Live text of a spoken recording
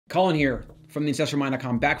Colin here from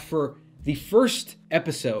unnecessarily.com, back for the first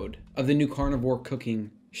episode of the new Carnivore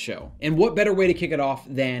Cooking Show. And what better way to kick it off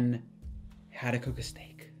than how to cook a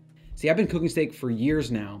steak? See, I've been cooking steak for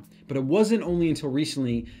years now, but it wasn't only until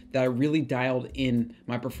recently that I really dialed in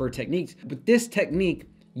my preferred techniques. But this technique,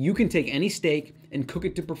 you can take any steak and cook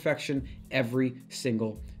it to perfection every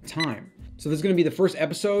single time. So this is going to be the first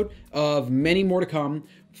episode of many more to come,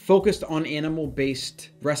 focused on animal-based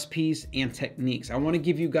recipes and techniques. I want to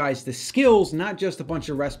give you guys the skills, not just a bunch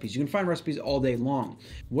of recipes. You can find recipes all day long.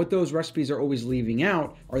 What those recipes are always leaving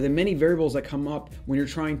out are the many variables that come up when you're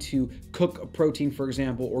trying to cook a protein, for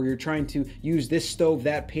example, or you're trying to use this stove,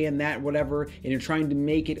 that pan, that whatever, and you're trying to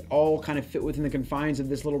make it all kind of fit within the confines of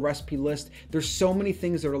this little recipe list. There's so many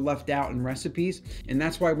things that are left out in recipes, and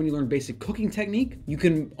that's why when you learn basic cooking technique, you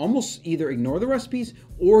can almost either ignore the recipes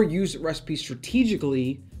or use recipes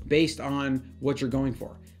strategically based on what you're going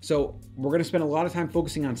for. So we're gonna spend a lot of time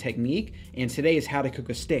focusing on technique, and today is how to cook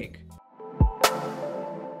a steak.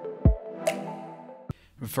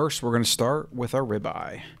 First, we're gonna start with our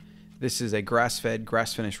ribeye. This is a grass-fed,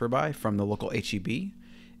 grass-finished ribeye from the local H-E-B.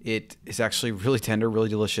 It is actually really tender, really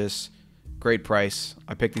delicious, great price.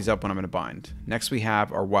 I pick these up when I'm in a bind. Next, we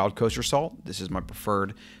have our wild kosher salt. This is my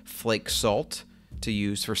preferred flake salt to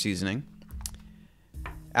use for seasoning.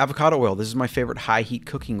 Avocado oil. This is my favorite high heat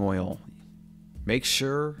cooking oil. Make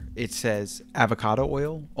sure it says avocado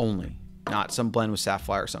oil only, not some blend with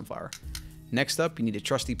safflower or sunflower. Next up, you need a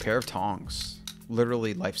trusty pair of tongs.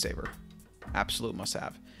 Literally lifesaver. Absolute must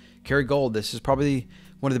have. Kerrygold. This is probably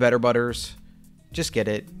one of the better butters. Just get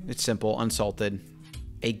it. It's simple, unsalted.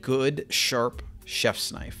 A good sharp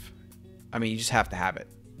chef's knife. I mean, you just have to have it.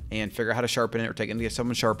 And figure out how to sharpen it, or take it to get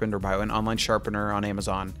someone sharpened, or buy an online sharpener on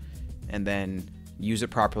Amazon, and then use it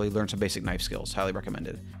properly, learn some basic knife skills. Highly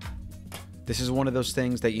recommended. This is one of those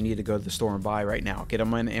things that you need to go to the store and buy right now. Get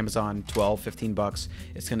them on Amazon, 12, 15 bucks.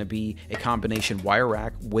 It's gonna be a combination wire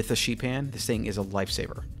rack with a sheet pan. This thing is a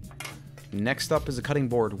lifesaver. Next up is a cutting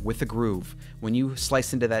board with a groove. When you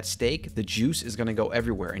slice into that steak, the juice is gonna go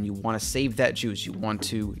everywhere, and you wanna save that juice. You want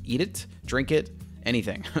to eat it, drink it,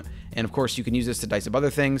 anything. And of course, you can use this to dice up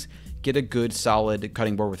other things. Get a good, solid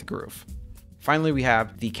cutting board with a groove. Finally, we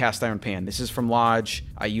have the cast iron pan. This is from Lodge.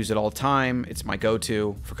 I use it all the time. It's my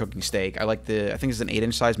go-to for cooking steak. I think it's an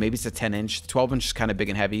 8-inch size. Maybe it's a 10-inch. 12-inch is kind of big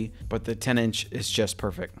and heavy, but the 10-inch is just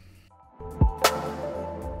perfect.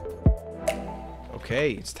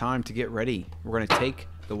 Okay, it's time to get ready. We're gonna take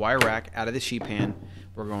the wire rack out of the sheet pan.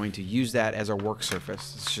 We're going to use that as our work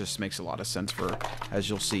surface. This just makes a lot of sense for, as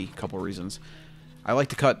you'll see, a couple of reasons. I like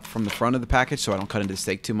to cut from the front of the package so I don't cut into the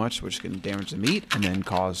steak too much, which can damage the meat and then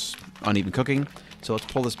cause uneven cooking. So let's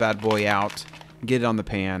pull this bad boy out, get it on the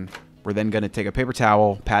pan. We're then going to take a paper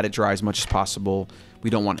towel, pat it dry as much as possible.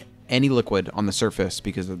 We don't want any liquid on the surface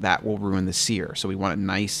because that will ruin the sear. So we want it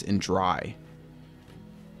nice and dry.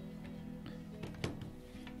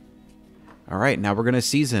 All right, now we're going to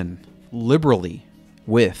season liberally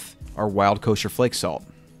with our wild kosher flake salt.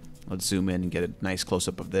 Let's zoom in and get a nice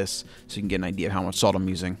close-up of this so you can get an idea of how much salt I'm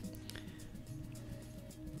using.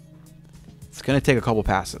 It's going to take a couple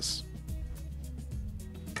passes.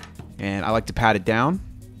 And I like to pat it down,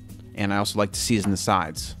 and I also like to season the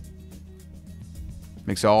sides.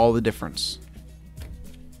 Makes all the difference.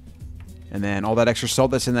 And then all that extra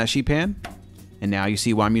salt that's in that sheet pan, and now you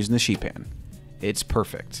see why I'm using the sheet pan. It's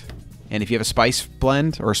perfect. And if you have a spice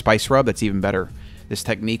blend or a spice rub, that's even better. This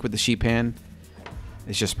technique with the sheet pan,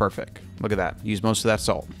 it's just perfect. Look at that. Use most of that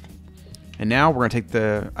salt. And now we're going to take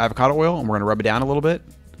the avocado oil and we're going to rub it down a little bit.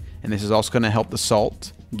 And this is also going to help the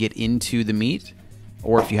salt get into the meat.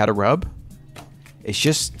 Or if you had a rub,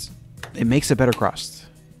 it makes a better crust.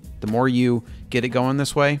 The more you get it going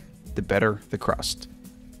this way, the better the crust.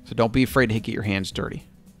 So don't be afraid to get your hands dirty.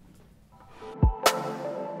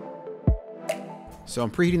 So I'm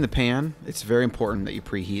preheating the pan. It's very important that you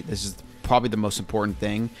preheat. This is probably the most important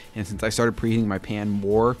thing, and since I started preheating my pan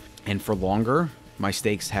more and for longer, my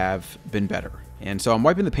steaks have been better. And so I'm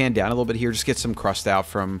wiping the pan down a little bit here, just get some crust out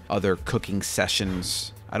from other cooking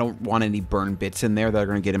sessions. I don't want any burned bits in there that are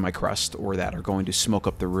going to get in my crust or that are going to smoke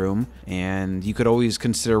up the room. And you could always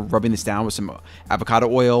consider rubbing this down with some avocado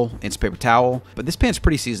oil and some paper towel. But this pan's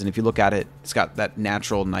pretty seasoned. If you look at it, it's got that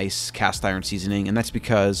natural, nice cast iron seasoning, and that's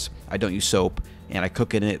because I don't use soap. And I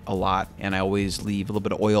cook in it a lot, and I always leave a little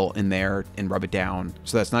bit of oil in there and rub it down.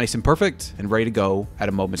 So that's nice and perfect and ready to go at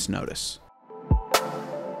a moment's notice.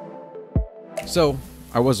 So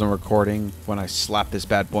I wasn't recording when I slapped this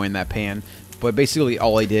bad boy in that pan, but basically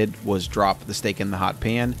all I did was drop the steak in the hot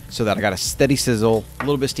pan so that I got a steady sizzle, a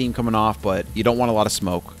little bit of steam coming off, but you don't want a lot of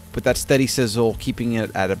smoke. With that steady sizzle, keeping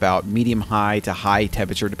it at about medium-high to high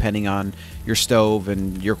temperature depending on your stove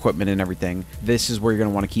and your equipment and everything. This is where you're going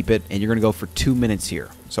to want to keep it, and you're going to go for 2 minutes here.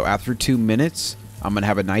 So after 2 minutes, I'm going to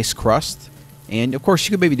have a nice crust. And of course,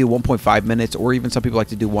 you could maybe do 1.5 minutes, or even some people like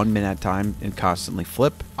to do 1 minute at a time and constantly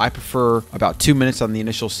flip. I prefer about 2 minutes on the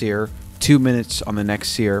initial sear, 2 minutes on the next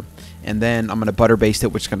sear, and then I'm going to butter baste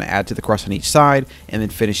it, which is going to add to the crust on each side, and then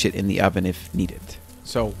finish it in the oven if needed.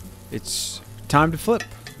 So it's time to flip.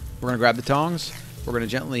 We're going to grab the tongs. We're going to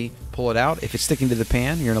gently pull it out. If it's sticking to the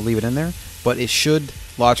pan, you're going to leave it in there, but it should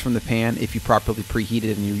lodge from the pan if you properly preheat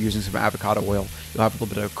it and you're using some avocado oil. You'll have a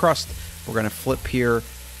little bit of crust. We're going to flip here.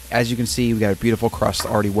 As you can see, we got a beautiful crust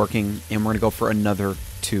already working, and we're going to go for another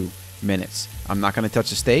 2 minutes. I'm not going to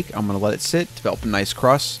touch the steak. I'm going to let it sit, develop a nice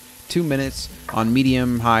crust. 2 minutes on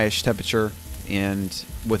medium, high-ish temperature, and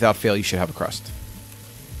without fail, you should have a crust.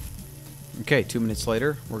 Okay, 2 minutes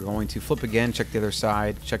later, we're going to flip again, check the other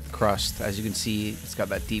side, check the crust. As you can see, it's got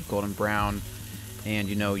that deep golden brown, and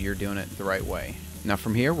you know you're doing it the right way. Now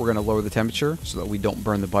from here, we're going to lower the temperature so that we don't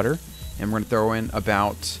burn the butter, and we're going to throw in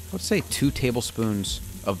about, let's say, 2 tablespoons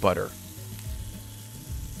of butter.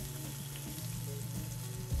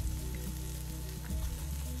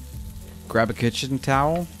 Grab a kitchen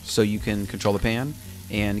towel so you can control the pan,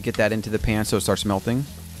 and get that into the pan so it starts melting.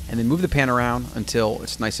 And then move the pan around until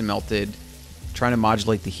it's nice and melted, trying to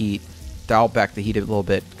modulate the heat, dial back the heat a little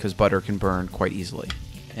bit because butter can burn quite easily.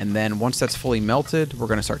 And then once that's fully melted, we're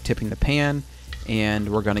going to start tipping the pan, and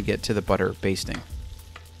we're going to get to the butter basting.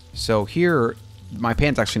 So here, my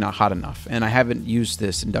pan's actually not hot enough, and I haven't used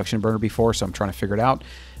this induction burner before, so I'm trying to figure it out.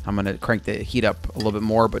 I'm going to crank the heat up a little bit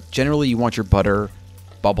more, but generally you want your butter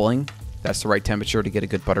bubbling. That's the right temperature to get a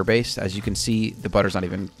good butter baste. As you can see, the butter's not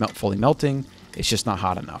even fully melting. It's just not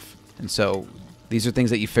hot enough. And so these are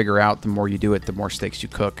things that you figure out. The more you do it, the more steaks you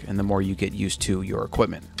cook, and the more you get used to your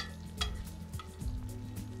equipment.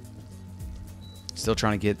 Still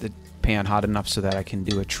trying to get the pan hot enough so that I can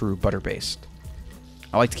do a true butter baste.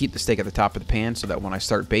 I like to keep the steak at the top of the pan so that when I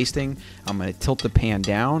start basting, I'm going to tilt the pan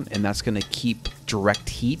down, and that's going to keep direct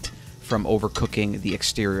heat from overcooking the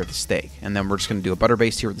exterior of the steak. And then we're just going to do a butter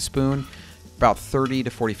baste here with a spoon, about 30 to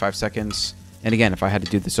 45 seconds. And again, if I had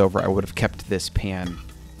to do this over, I would have kept this pan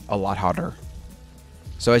a lot hotter.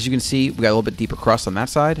 So as you can see, we got a little bit deeper crust on that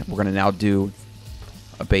side. We're going to now do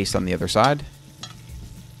a baste on the other side.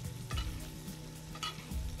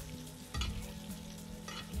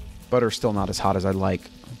 Butter's still not as hot as I'd like,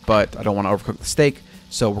 but I don't want to overcook the steak,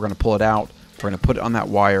 so we're going to pull it out. We're going to put it on that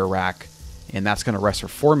wire rack, and that's going to rest for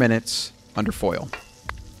 4 minutes under foil.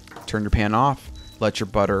 Turn your pan off, let your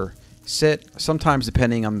butter sit. Sometimes,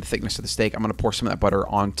 depending on the thickness of the steak, I'm going to pour some of that butter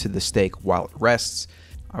onto the steak while it rests.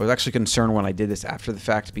 I was actually concerned when I did this after the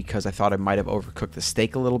fact because I thought I might have overcooked the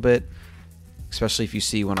steak a little bit, especially if you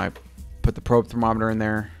see when I put the probe thermometer in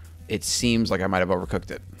there, it seems like I might have overcooked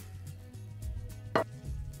it.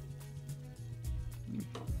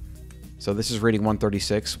 So this is reading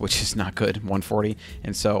 136, which is not good, 140.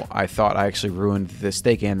 And so I thought I actually ruined this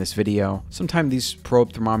steak and this video. Sometimes these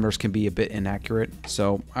probe thermometers can be a bit inaccurate.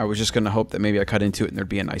 So I was just going to hope that maybe I cut into it and there'd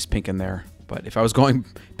be a nice pink in there. But if I was going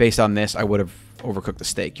based on this, I would have overcooked the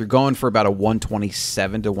steak. You're going for about a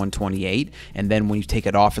 127 to 128. And then when you take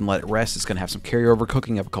it off and let it rest, it's going to have some carryover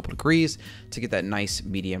cooking of a couple degrees to get that nice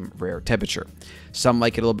medium rare temperature. Some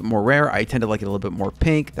like it a little bit more rare. I tend to like it a little bit more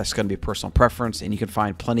pink. That's going to be a personal preference. And you can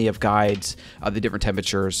find plenty of guides of the different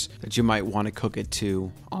temperatures that you might want to cook it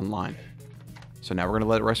to online. So now we're going to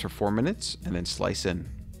let it rest for 4 minutes and then slice in.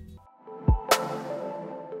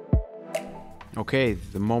 Okay,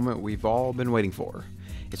 the moment we've all been waiting for.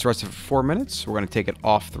 It's rested for 4 minutes. We're going to take it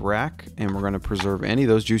off the rack, and we're going to preserve any of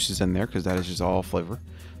those juices in there because that is just all flavor.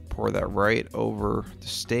 Pour that right over the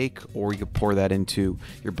steak, or you can pour that into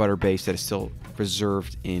your butter base that is still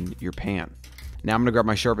reserved in your pan. Now I'm going to grab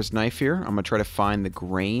my sharpest knife here. I'm going to try to find the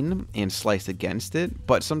grain and slice against it,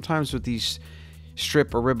 but sometimes with these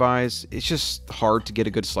strip or ribeyes, it's just hard to get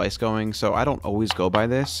a good slice going, so I don't always go by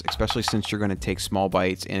this, especially since you're going to take small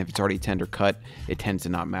bites, and if it's already tender cut, it tends to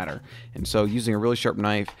not matter. And so using a really sharp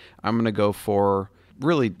knife, I'm going to go for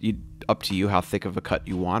really up to you how thick of a cut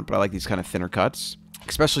you want, but I like these kind of thinner cuts.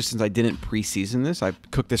 Especially since I didn't pre-season this. I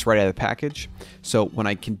cooked this right out of the package. So when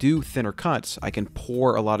I can do thinner cuts, I can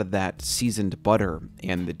pour a lot of that seasoned butter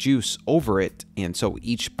and the juice over it. And so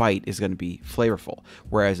each bite is going to be flavorful.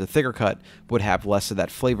 Whereas a thicker cut would have less of that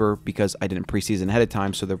flavor because I didn't pre-season ahead of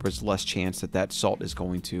time. So there was less chance that that salt is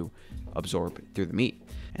going to absorb through the meat.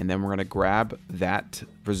 And then we're going to grab that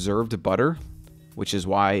reserved butter, which is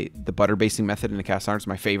why the butter basting method in a cast iron is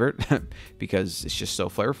my favorite because it's just so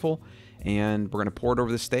flavorful. And we're going to pour it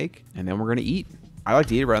over the steak, and then we're going to eat. I like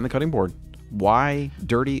to eat it right on the cutting board. Why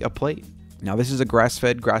dirty a plate? Now this is a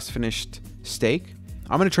grass-fed, grass-finished steak.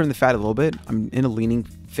 I'm gonna trim the fat a little bit. I'm in a leaning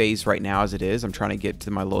phase right now as it is. I'm trying to get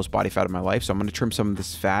to my lowest body fat of my life, so I'm gonna trim some of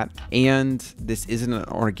this fat. And this isn't an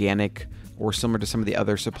organic or similar to some of the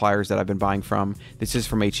other suppliers that I've been buying from. This is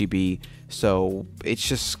from HEB, so it's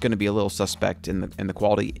just gonna be a little suspect in the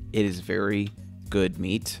quality. It is very good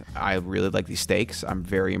meat. I really like these steaks. I'm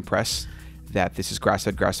very impressed that this is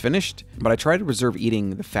grass-fed, grass-finished, but I try to reserve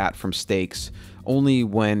eating the fat from steaks only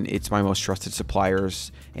when it's my most trusted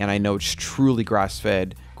suppliers and I know it's truly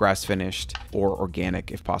grass-fed, grass-finished, or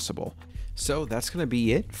organic if possible. So that's gonna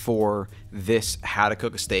be it for this how to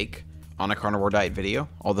cook a steak on a carnivore diet video,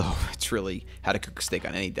 although it's really how to cook a steak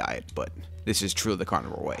on any diet, but this is truly the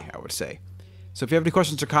carnivore way, I would say. So if you have any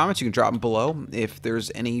questions or comments, you can drop them below. If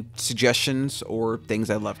there's any suggestions or things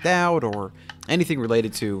I left out or anything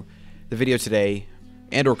related to the video today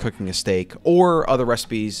and or cooking a steak or other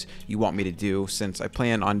recipes you want me to do, since I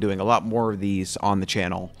plan on doing a lot more of these on the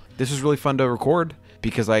channel. This was really fun to record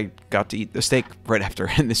because I got to eat the steak right after,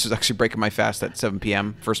 and this was actually breaking my fast at 7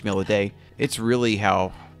 p.m., first meal of the day. It's really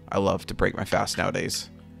how I love to break my fast nowadays.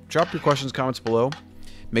 Drop your questions, comments below.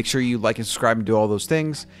 Make sure you like and subscribe and do all those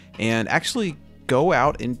things, and actually go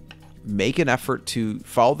out and make an effort to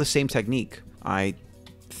follow the same technique. I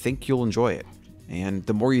think you'll enjoy it. And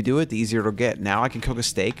the more you do it, the easier it'll get. Now I can cook a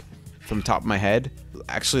steak from the top of my head,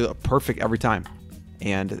 actually perfect every time.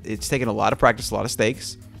 And it's taken a lot of practice, a lot of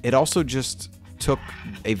steaks. It also just took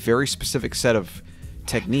a very specific set of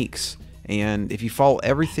techniques. And if you follow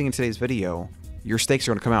everything in today's video, your steaks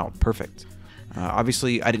are gonna come out perfect.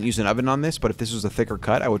 Obviously, I didn't use an oven on this, but if this was a thicker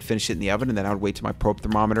cut, I would finish it in the oven and then I would wait till my probe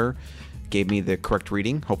thermometer gave me the correct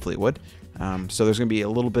reading. Hopefully it would. So there's going to be a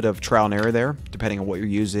little bit of trial and error there, depending on what you're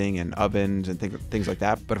using and ovens and things like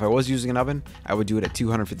that. But if I was using an oven, I would do it at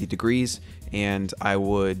 250 degrees, and I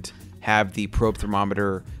would have the probe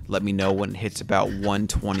thermometer let me know when it hits about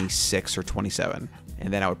 126 or 27.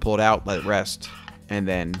 And then I would pull it out, let it rest, and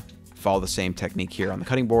then follow the same technique here on the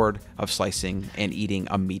cutting board of slicing and eating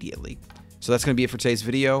immediately. So that's going to be it for today's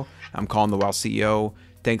video. I'm Colin the Wild CEO.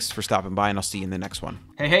 Thanks for stopping by, and I'll see you in the next one.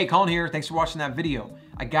 Hey, Colin here. Thanks for watching that video.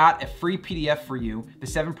 I got a free PDF for you, The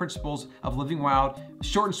 7 Principles of Living Wild.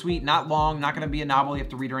 Short and sweet, not long, not gonna be a novel you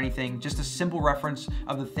have to read or anything, just a simple reference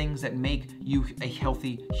of the things that make you a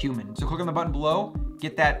healthy human. So click on the button below,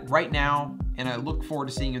 get that right now, and I look forward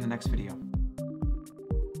to seeing you in the next video.